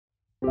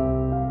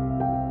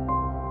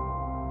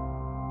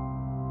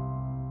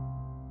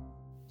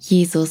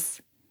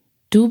Jesus,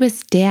 du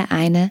bist der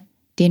eine,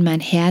 den mein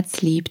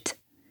Herz liebt.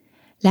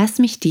 Lass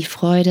mich die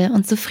Freude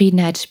und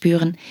Zufriedenheit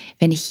spüren,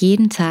 wenn ich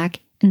jeden Tag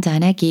in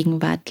deiner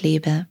Gegenwart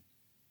lebe.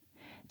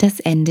 Das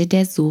Ende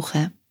der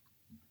Suche.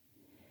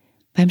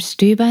 Beim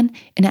Stöbern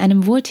in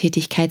einem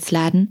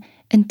Wohltätigkeitsladen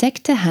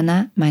entdeckte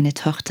Hannah, meine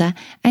Tochter,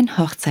 ein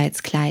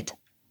Hochzeitskleid.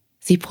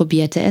 Sie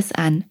probierte es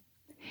an.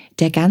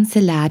 Der ganze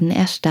Laden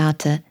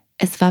erstarrte.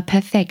 Es war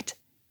perfekt.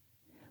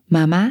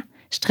 »Mama«,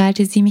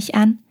 strahlte sie mich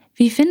an,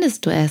 »wie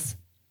findest du es?«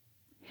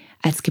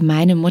 Als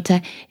gemeine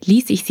Mutter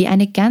ließ ich sie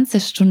eine ganze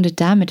Stunde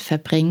damit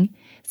verbringen,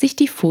 sich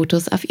die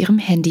Fotos auf ihrem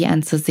Handy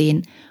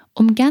anzusehen,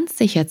 um ganz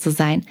sicher zu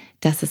sein,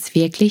 dass es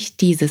wirklich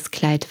dieses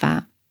Kleid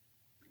war.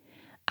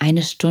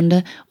 1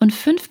 Stunde und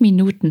 5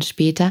 Minuten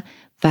später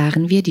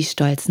waren wir die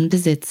stolzen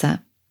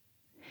Besitzer.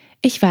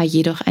 Ich war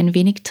jedoch ein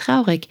wenig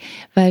traurig,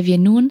 weil wir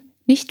nun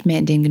nicht mehr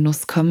in den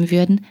Genuss kommen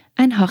würden,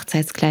 ein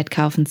Hochzeitskleid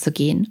kaufen zu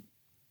gehen.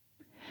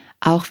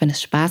 Auch wenn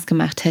es Spaß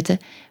gemacht hätte,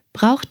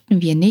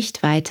 brauchten wir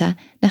nicht weiter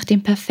nach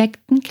dem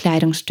perfekten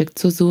Kleidungsstück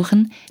zu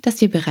suchen, das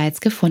wir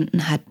bereits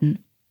gefunden hatten.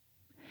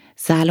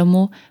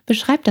 Salomo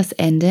beschreibt das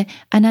Ende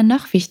einer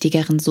noch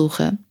wichtigeren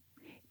Suche,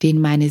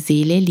 den meine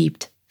Seele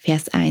liebt,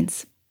 Vers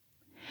 1.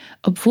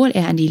 Obwohl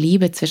er an die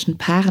Liebe zwischen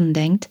Paaren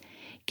denkt,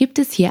 gibt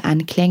es hier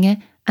Anklänge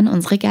an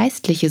unsere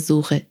geistliche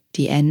Suche,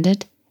 die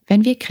endet,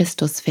 wenn wir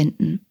Christus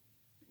finden.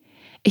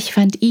 Ich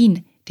fand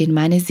ihn, den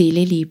meine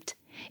Seele liebt.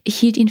 Ich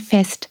hielt ihn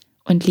fest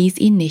und ließ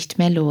ihn nicht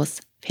mehr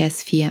los.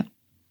 Vers 4.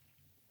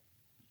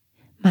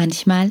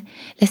 Manchmal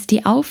lässt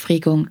die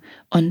Aufregung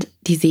und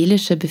die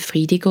seelische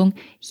Befriedigung,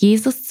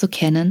 Jesus zu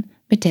kennen,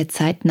 mit der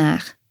Zeit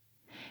nach.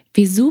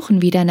 Wir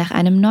suchen wieder nach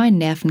einem neuen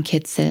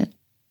Nervenkitzel.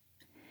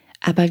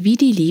 Aber wie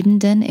die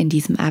Liebenden in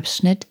diesem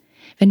Abschnitt,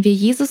 wenn wir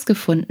Jesus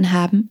gefunden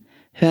haben,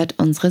 hört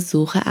unsere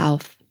Suche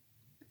auf.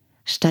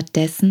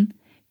 Stattdessen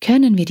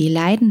können wir die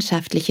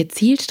leidenschaftliche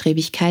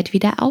Zielstrebigkeit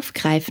wieder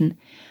aufgreifen,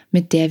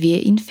 mit der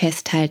wir ihn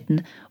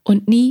festhalten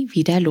und nie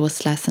wieder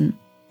loslassen.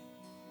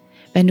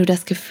 Wenn du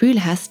das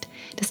Gefühl hast,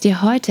 dass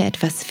dir heute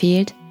etwas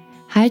fehlt,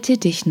 halte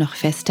dich noch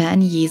fester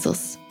an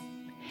Jesus.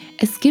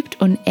 Es gibt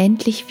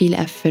unendlich viel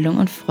Erfüllung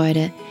und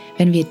Freude,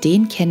 wenn wir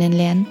den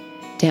kennenlernen,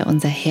 der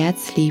unser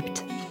Herz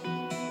liebt.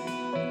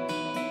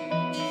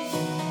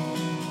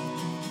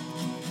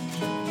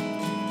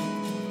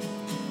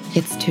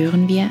 Jetzt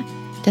hören wir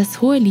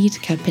das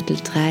Hohelied Kapitel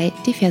 3,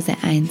 die Verse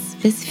 1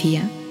 bis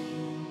 4.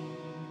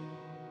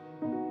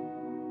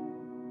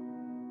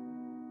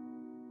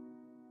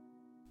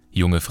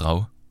 Junge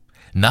Frau,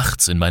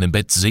 nachts in meinem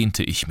Bett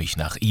sehnte ich mich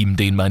nach ihm,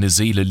 den meine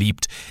Seele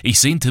liebt. Ich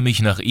sehnte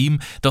mich nach ihm,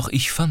 doch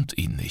ich fand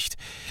ihn nicht.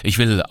 Ich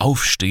will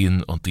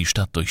aufstehen und die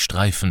Stadt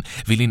durchstreifen,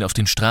 will ihn auf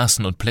den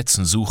Straßen und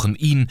Plätzen suchen,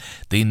 ihn,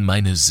 den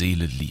meine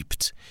Seele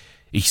liebt.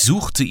 Ich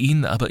suchte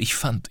ihn, aber ich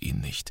fand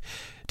ihn nicht.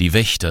 Die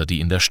Wächter, die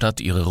in der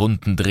Stadt ihre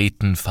Runden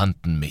drehten,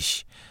 fanden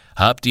mich.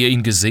 Habt ihr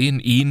ihn gesehen,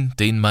 ihn,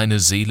 den meine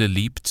Seele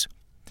liebt?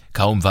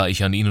 Kaum war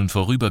ich an ihnen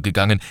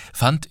vorübergegangen,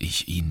 fand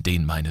ich ihn,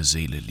 den meine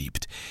Seele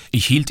liebt.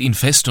 Ich hielt ihn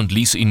fest und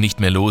ließ ihn nicht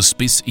mehr los,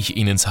 bis ich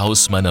ihn ins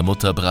Haus meiner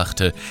Mutter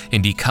brachte,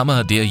 in die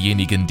Kammer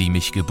derjenigen, die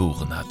mich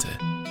geboren hatte.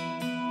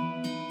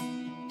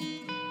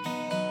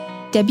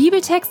 Der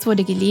Bibeltext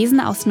wurde gelesen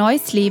aus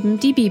Neues Leben,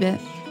 die Bibel.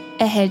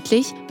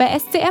 Erhältlich bei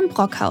SCM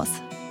Brockhaus.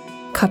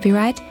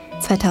 Copyright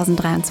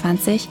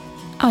 2023,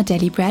 Our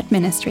Daily Bread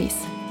Ministries.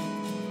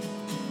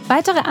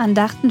 Weitere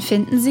Andachten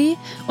finden Sie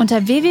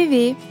unter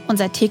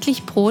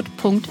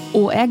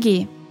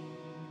www.unsertäglichbrot.org.